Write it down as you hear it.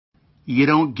You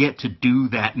don't get to do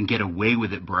that and get away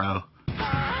with it, bro.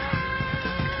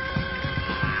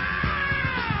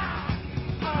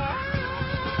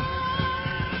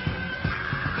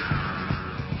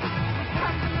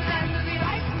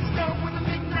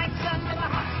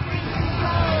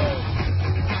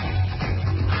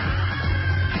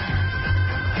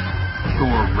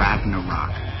 Thor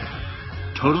Ragnarok.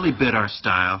 Totally bit our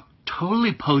style,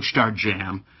 totally poached our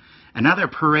jam, and now they're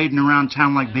parading around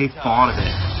town like they thought of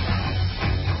it.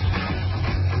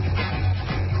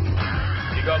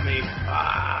 You got me.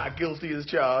 Guilty as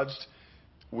charged.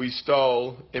 We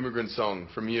stole Immigrant Song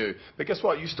from you. But guess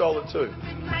what? You stole it too.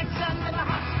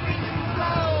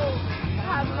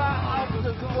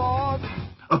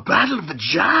 A battle of the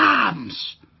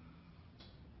jams!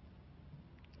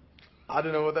 I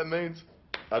don't know what that means.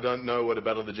 I don't know what a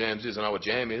battle of the jams is. I know what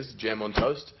jam is. Jam on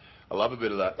toast. I love a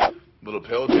bit of that. Little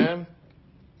Pearl Jam.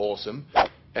 Awesome.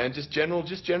 And just general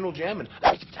jamming.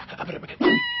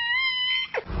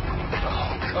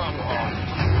 Oh, come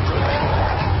on.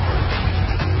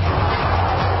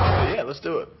 Yeah, let's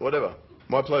do it. Whatever.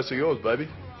 My place or yours, baby.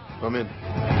 I'm in.